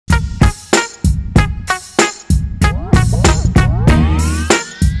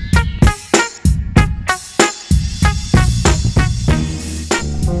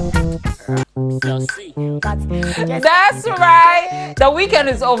That's right. The weekend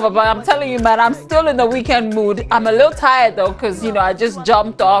is over, but I'm telling you, man, I'm still in the weekend mood. I'm a little tired though, because I just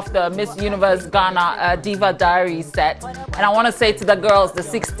jumped off the Miss Universe Ghana Diva Diary set, and I want to say to the girls, the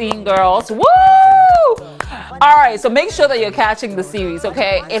 16 girls, woo! All right, so make sure that you're catching the series,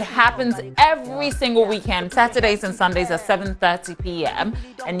 okay? It happens every single weekend, Saturdays and Sundays at 7:30 p.m.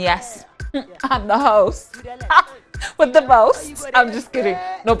 And yes, I'm the host. With the most. I'm just kidding.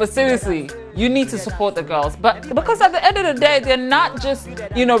 No, but seriously, you need to support the girls. But because at the end of the day, they're not just,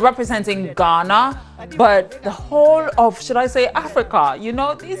 representing Ghana, but the whole of, should I say, Africa.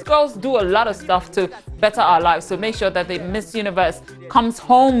 These girls do a lot of stuff to better our lives. So make sure that the Miss Universe comes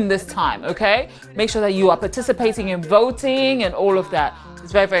home this time, okay? Make sure that you are participating in voting and all of that.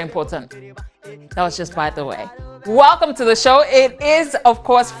 It's very, very important. That was just by the way. Welcome to the show. It is, of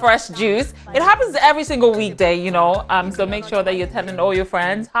course, Fresh Juice. It happens every single weekday, so make sure that you're telling all your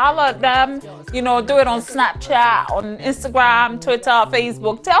friends. Holler at them, do it on Snapchat, on Instagram, Twitter,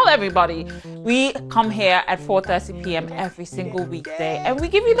 Facebook. Tell everybody. We come here at 4:30 p.m. every single weekday, and we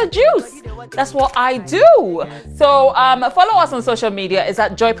give you the juice. That's what I do. So follow us on social media. It's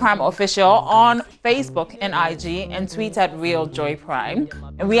at JoyPrime Official on Facebook and IG, and tweet at Real JoyPrime.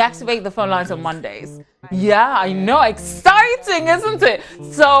 And we activate the phone lines on Mondays. Yeah, I know. Exciting, isn't it?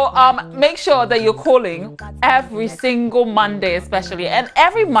 So make sure that you're calling every single Monday, especially. And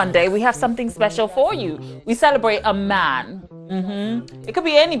every Monday, we have something special for you. We celebrate a man. It could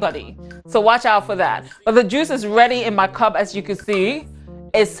be anybody. So watch out for that. But the juice is ready in my cup, as you can see.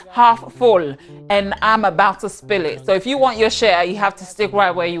 It's half full, and I'm about to spill it. So if you want your share, you have to stick right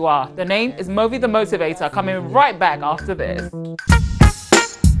where you are. The name is Movi the Motivator, coming right back after this.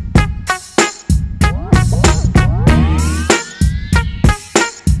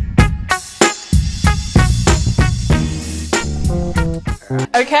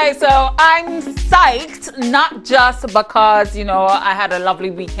 Okay, so I'm psyched, not just because, I had a lovely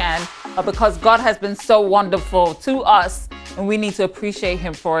weekend, but because God has been so wonderful to us, and we need to appreciate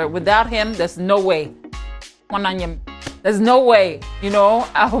him for it. Without him, there's no way. There's no way,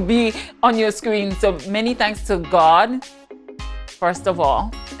 I will be on your screen. So many thanks to God, first of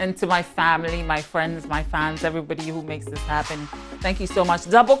all, and to my family, my friends, my fans, everybody who makes this happen. Thank you so much.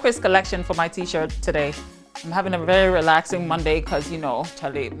 Double Chris collection for my t-shirt today. I'm having a very relaxing Monday because,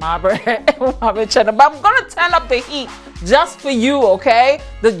 Charlie, but I'm going to turn up the heat just for you, okay?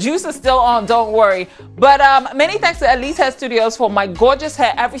 The juice is still on, don't worry. But many thanks to Elite Hair Studios for my gorgeous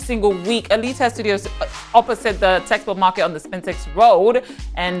hair every single week. Elite Hair Studios opposite the textile market on the Spintex Road.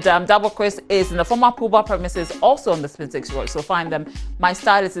 And Double Chris is in the former Puba premises, also on the Spintex Road. So find them. My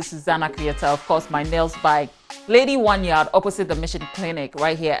stylist is Susanna Creator. Of course, my nails by Lady One Yard opposite the Mission Clinic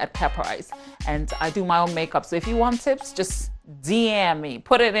right here at Pepperise. And I do my own makeup. So if you want tips, just DM me.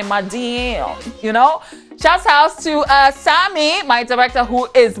 Put it in my DM, Shouts out to Sammy, my director, who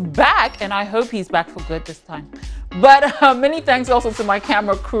is back. And I hope he's back for good this time. But many thanks also to my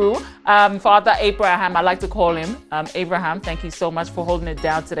camera crew. Father Abraham, I like to call him. Abraham, thank you so much for holding it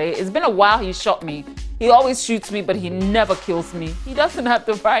down today. It's been a while he shot me. He always shoots me, but he never kills me. He doesn't have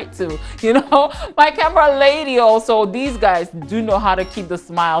the right to, My camera lady also, these guys do know how to keep the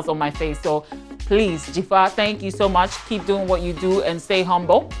smiles on my face. So please, Jifa, thank you so much. Keep doing what you do and stay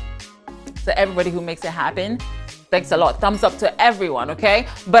humble. To everybody who makes it happen, thanks a lot. Thumbs up to everyone, okay?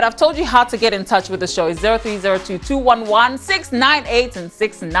 But I've told you how to get in touch with the show. It's 0302-211-698 and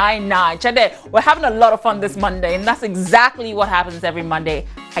 699. Chade, we're having a lot of fun this Monday, and that's exactly what happens every Monday.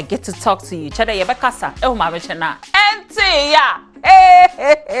 I get to talk to you. Chade, yebekasa. Oh, my chena. Entia.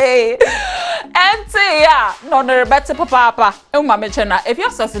 Hey. Entia. No, no, better papa. Oh, my chena. If your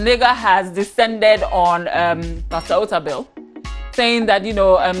Sassinega has descended on Pastor Otabil, saying that,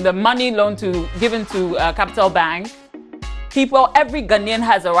 the money loan given to Capital Bank, every Ghanaian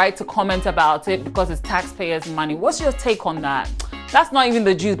has a right to comment about it because it's taxpayers' money. What's your take on that? That's not even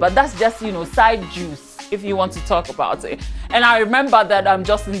the juice, but that's just, side juice if you want to talk about it. And I remember that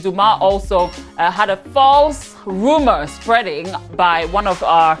Justin Duma also had a false rumor spreading by one of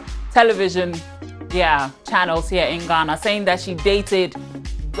our television channels here in Ghana, saying that she dated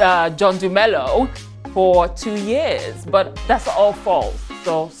John Dumelo for 2 years, but that's all false,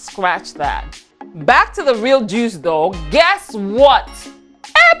 so scratch that. Back to the real juice though. Guess what?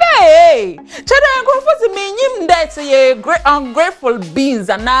 Hey, great ungrateful beings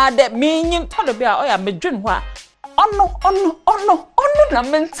and now that meaning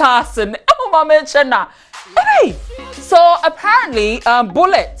Hey, so apparently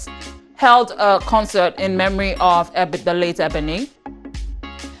Bullet held a concert in memory of the late Ebony.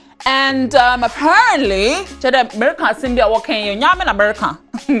 And apparently, America America.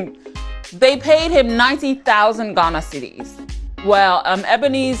 They paid him 90,000 Ghana cedis. Well,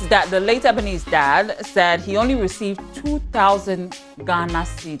 Ebony's dad, the late Ebony's dad, said he only received 2,000 Ghana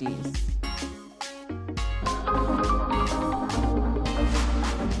cedis.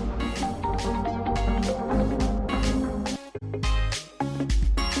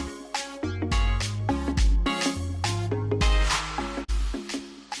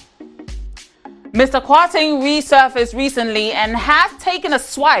 Mr. Kwarteng resurfaced recently and has taken a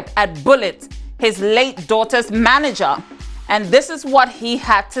swipe at Bullet, his late daughter's manager. And this is what he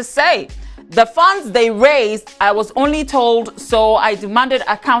had to say. The funds they raised, I was only told, so I demanded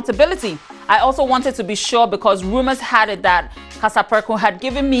accountability. I also wanted to be sure because rumors had it that Kasapreko had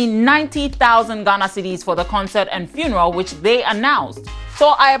given me 90,000 Ghana cedis for the concert and funeral, which they announced.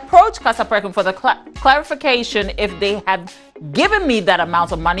 So I approached Kasapreko for the clarification if they had given me that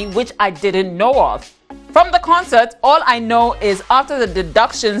amount of money, which I didn't know of. From the concert, all I know is after the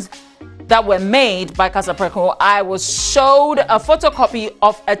deductions that were made by Kasapreko, I was showed a photocopy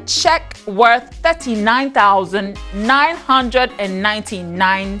of a check worth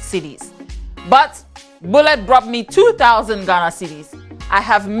 39,999 cedis. But Bullet brought me 2,000 Ghana cedis. I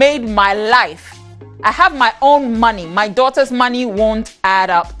have made my life. I have my own money. My daughter's money won't add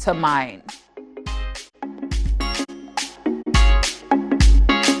up to mine.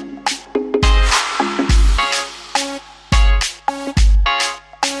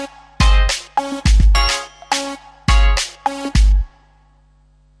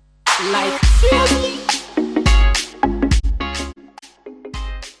 Like, seriously?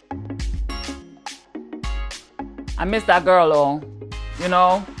 I miss that girl, oh. You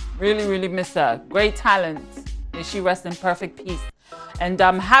know, really miss her. Great talent. May she rest in perfect peace. And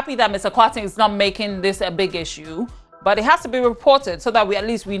I'm happy that Mr. Kwarteng is not making this a big issue, but it has to be reported so that we at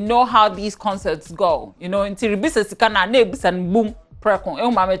least we know how these concerts go. You know, until business can and boom, prekon.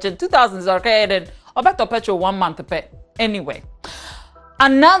 2000 zarkaden. Obeto petrol 1 month pay. Anyway.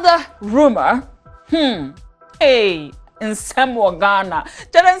 Another rumor, hey, in Samoa, Ghana.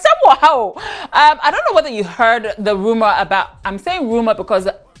 In Samoa, how? I don't know whether you heard the rumor about, I'm saying rumor because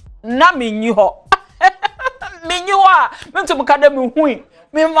na me knew her. Me knew her. Me to mukade me hui.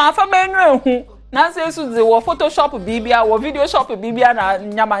 Me mafa me nwe na say so the Photoshop bibia, or video shop bibia na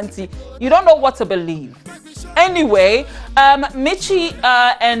nyamanti. You don't know what to believe. Anyway, Michi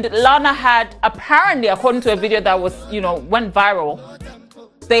and Lana had apparently, according to a video that was, went viral,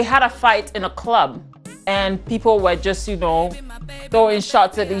 they had a fight in a club and people were just, throwing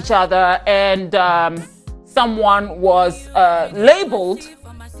shots at each other, and someone was labeled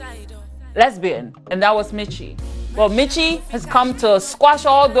lesbian, and that was Michi. Well, Michi has come to squash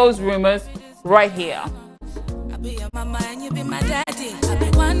all those rumors right here. I be your mama and you be my daddy. I be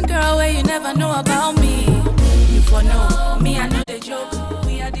one girl where you never know about me. You for know me, I know the joke.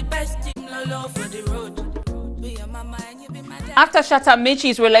 We are the best team, lolo for the road. After Shatta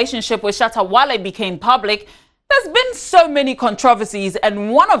Michi's relationship with Shatta Wale became public, there's been so many controversies,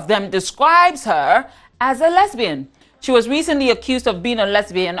 and one of them describes her as a lesbian. She was recently accused of being a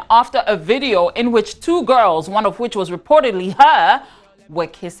lesbian after a video in which 2 girls, one of which was reportedly her, were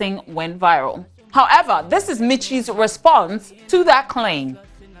kissing went viral. However, this is Michi's response to that claim.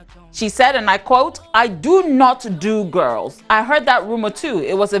 She said, and I quote, "I do not do girls. I heard that rumor too.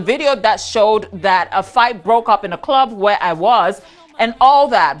 It was a video that showed that a fight broke up in a club where I was and all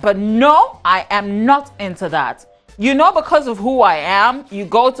that. But no, I am not into that. You know, because of who I am, you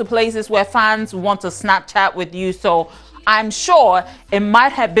go to places where fans want to Snapchat with you. So I'm sure it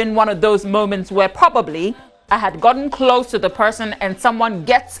might have been one of those moments where probably I had gotten close to the person and someone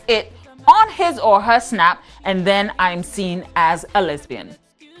gets it on his or her snap, and then I'm seen as a lesbian."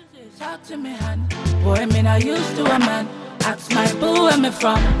 Talk to me, hun. Boy, me not used to a man. Ask my boo where me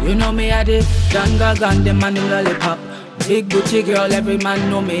from. You know me a the ganga gun, the man in lollipop. Big booty girl, every man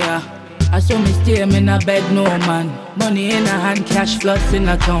know me a. I saw me stay, me na bed, no man. Money in a hand, cash floods in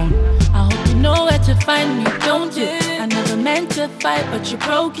account. I hope you know where to find me, don't you? I never meant to fight, but you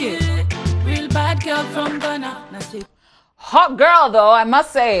broke it. Real bad girl from Ghana. Hot girl, though, I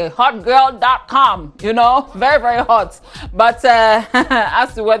must say, hotgirl.com, very hot. But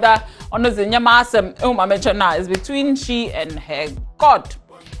as to whether is between she and her God.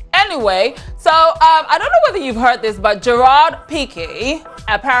 Anyway, so I don't know whether you've heard this, but Gerard Piqué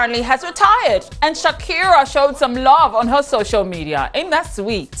apparently has retired, and Shakira showed some love on her social media. Ain't that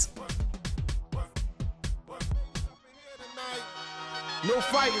sweet? No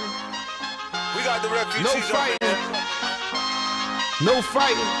fighting. We got the refugees. No fighting. No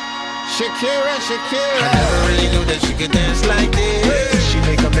fighting. Shakira. I never really knew that she could dance like this. She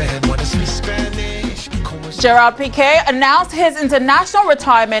make a man wanna speak Spanish. Gerard Piqué announced his international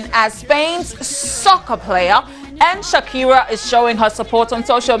retirement as Spain's soccer player, and Shakira is showing her support on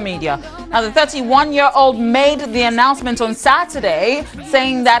social media. Now, the 31-year-old made the announcement on Saturday,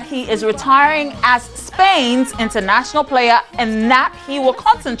 saying that he is retiring as Spain's international player and that he will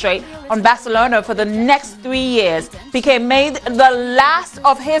concentrate on Barcelona for the next 3 years. Piqué made the last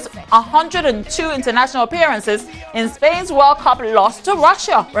of his 102 international appearances in Spain's World Cup loss to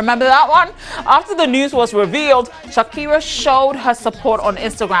Russia. Remember that one? After the news was revealed, Shakira showed her support on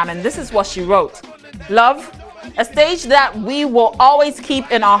Instagram, and this is what she wrote. "Love, a stage that we will always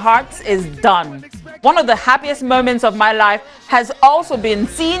keep in our hearts is done. One of the happiest moments of my life has also been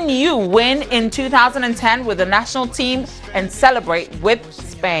seeing you win in 2010 with the national team and celebrate with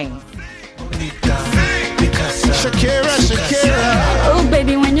Spain." Shakira, Shakira. Oh,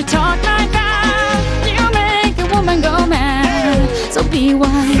 baby, when you talk like that, you make a woman go mad. So be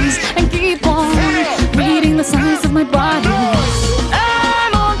wise and keep on reading the signs of my body.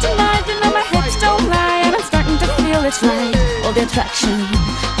 I'm on tonight, you know my hips don't lie, and I'm starting to feel it's right. All the attraction,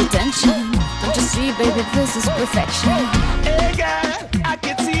 the tension. Don't you see, baby, this is perfection. Hey, girl, I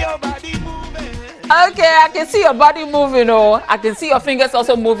can see your body moving. Okay, I can see your body moving, oh. I can see your fingers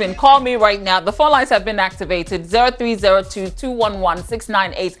also moving. Call me right now. The phone lines have been activated.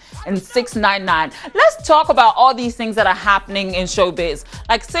 0302-211-698 and 699. Let's talk about all these things that are happening in showbiz.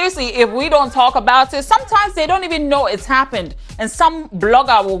 Like, seriously, if we don't talk about it, sometimes they don't even know it's happened. And some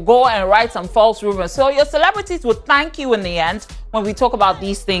blogger will go and write some false rumors. So your celebrities will thank you in the end when we talk about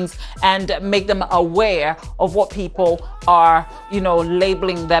these things and make them aware of what people are, you know,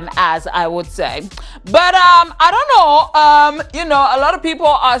 labeling them as, I would say. But I don't know, you know, a lot of people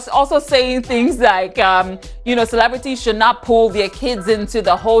are also saying things like, you know, celebrities should not pull their kids into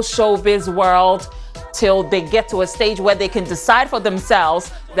the whole showbiz world till they get to a stage where they can decide for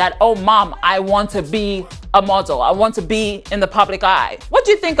themselves that, oh, mom, I want to be a model. I want to be in the public eye. What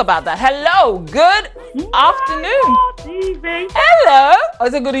do you think about that? Hello, good afternoon. Hello. Oh,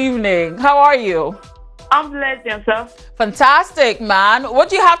 it's a good evening. How are you? I'm blessed, yourself. Fantastic, man. What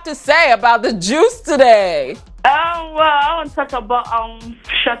do you have to say about the juice today? Well, I want to talk about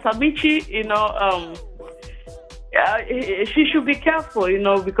Shatabichi. You know, she should be careful. You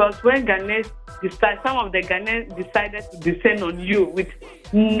know, because when Ghanaians decide, some of the Ghanaians decided to descend on you with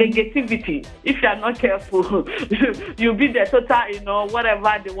negativity. If you are not careful, you'll be the total, you know,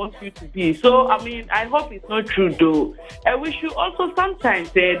 whatever they want you to be. So, I mean, I hope it's not true, though. And we should also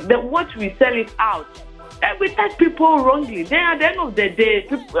sometimes say that what we sell it out. And we touch people wrongly. Then at the end of the day,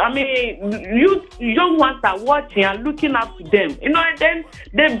 people, I mean, young ones are watching and looking up to them. You know, and then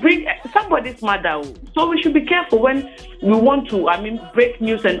they bring somebody's mother. So we should be careful when we want to, I mean, break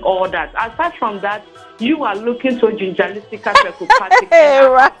news and all that. Aside from that, you are looking so gingerlistic and psychopathic. Hey,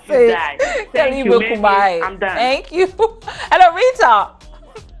 Thank you, maybe. I'm done. Thank you. Hello, Rita.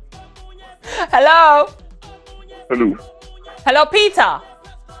 Hello. Hello. Hello, Peter.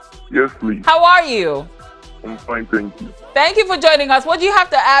 Yes, please. How are you? I'm fine, thank you. Thank you for joining us. What do you have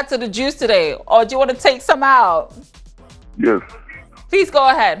to add to the juice today? Or do you want to take some out? Yes. Please go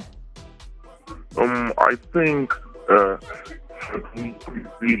ahead. I think she's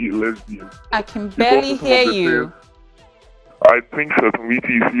really lesbian. I can barely hear you. I think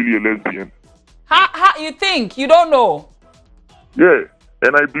Shatamiti is really a lesbian. How you think? You don't know? Yeah,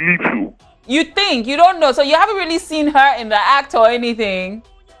 and I believe so. You think? You don't know? So you haven't really seen her in the act or anything?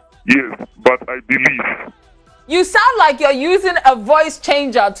 Yes, but I believe. You sound like you're using a voice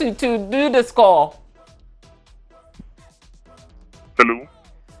changer to do the score. Hello?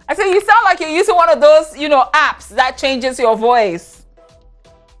 I said you sound like you're using one of those, you know, apps that changes your voice.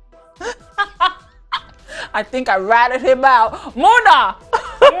 I think I ratted him out. Mona!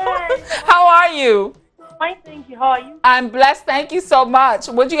 Yes. How are you? Fine, thank you. How are you? I'm blessed. Thank you so much.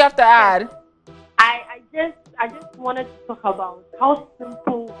 What do you have to add? I just wanted to talk about how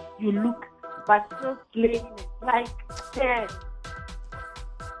simple you look, but still slaying it. Like, yeah.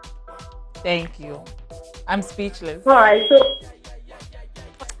 Thank you. I'm speechless. All right, so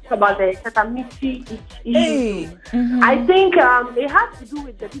about the Shatamiti issue. Hey. I think it has to do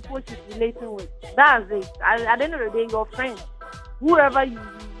with the people she's relating with. That's it. At the end of the day, your friends, whoever you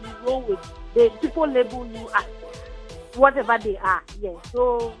roll with, the people label you as whatever they are. Yeah.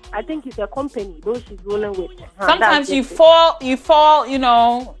 So I think it's a company those she's rolling with. Sometimes you fall, you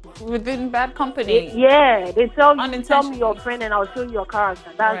know, within bad company. Yeah, they tell me your friend and I'll show you your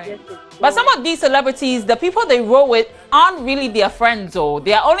character. That's right. just it. So, but some of these celebrities, the people they roll with aren't really their friends, though.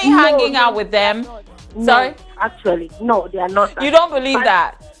 They are only hanging out with them. Sorry? Actually, no, they are not. You don't believe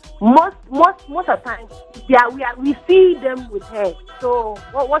that? Most of the time, we see them with her. So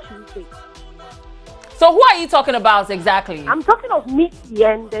what should we say? So who are you talking about exactly? I'm talking of Mickey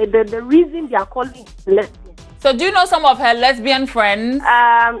and the reason they are calling it lesbian. So do you know some of her lesbian friends?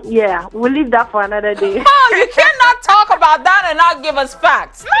 Yeah, we'll leave that for another day. Oh, you cannot talk about that and not give us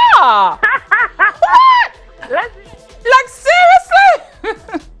facts. No. What? Like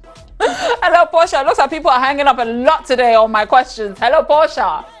seriously? Hello, Portia. Looks like people are hanging up a lot today on my questions. Hello,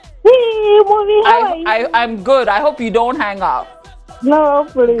 Portia. Hey, Mommy, how are you? I'm good. I hope you don't hang up. No,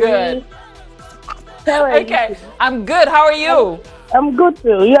 please. Good. How are Okay, you? I'm good. How are you? I'm good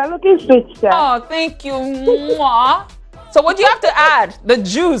too. You are looking sweet, sir. Oh, thank you. Mwah. So what do you have to add? The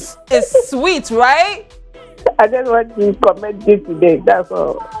juice is sweet, right? I just want to comment this today. That's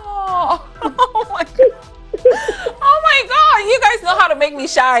all. Oh my God. Oh my God. You guys know how to make me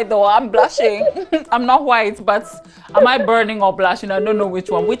shy though. I'm blushing. I'm not white, but am I burning or blushing? I don't know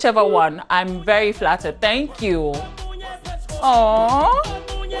which one. Whichever one. I'm very flattered. Thank you. Oh.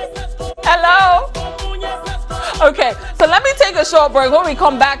 Hello. Okay, so let me take a short break. When we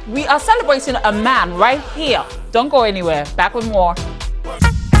come back, we are celebrating a man right here. Don't go anywhere. Back with more.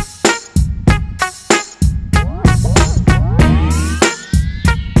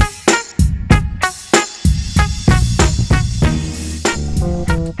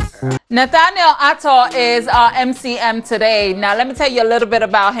 Nathaniel Attor is our MCM today. Now, let me tell you a little bit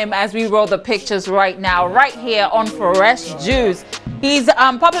about him as we roll the pictures right now, right here on Fresh Juice. He's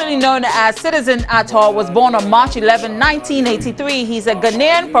popularly known as Citizen Attor, was born on March 11, 1983. He's a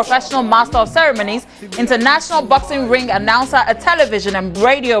Ghanaian professional master of ceremonies, international boxing ring announcer, a television and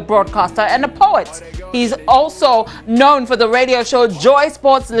radio broadcaster, and a poet. He's also known for the radio show Joy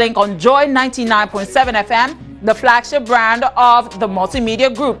Sports Link on Joy 99.7 FM, the flagship brand of the multimedia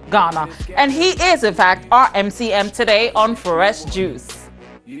group Ghana. And he is, in fact, our MCM today on Fresh Juice.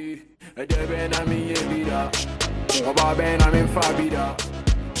 And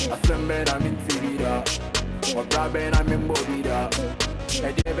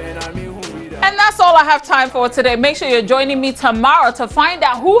that's all I have time for today. Make sure you're joining me tomorrow to find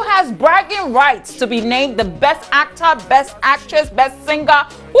out who has bragging rights to be named the best actor, best actress, best singer.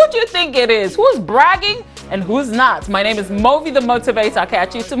 Who do you think it is? Who's bragging and who's not? My name is Movi the Motivator. I'll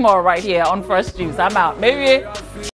catch you tomorrow right here on Fresh Juice. I'm out. Maybe.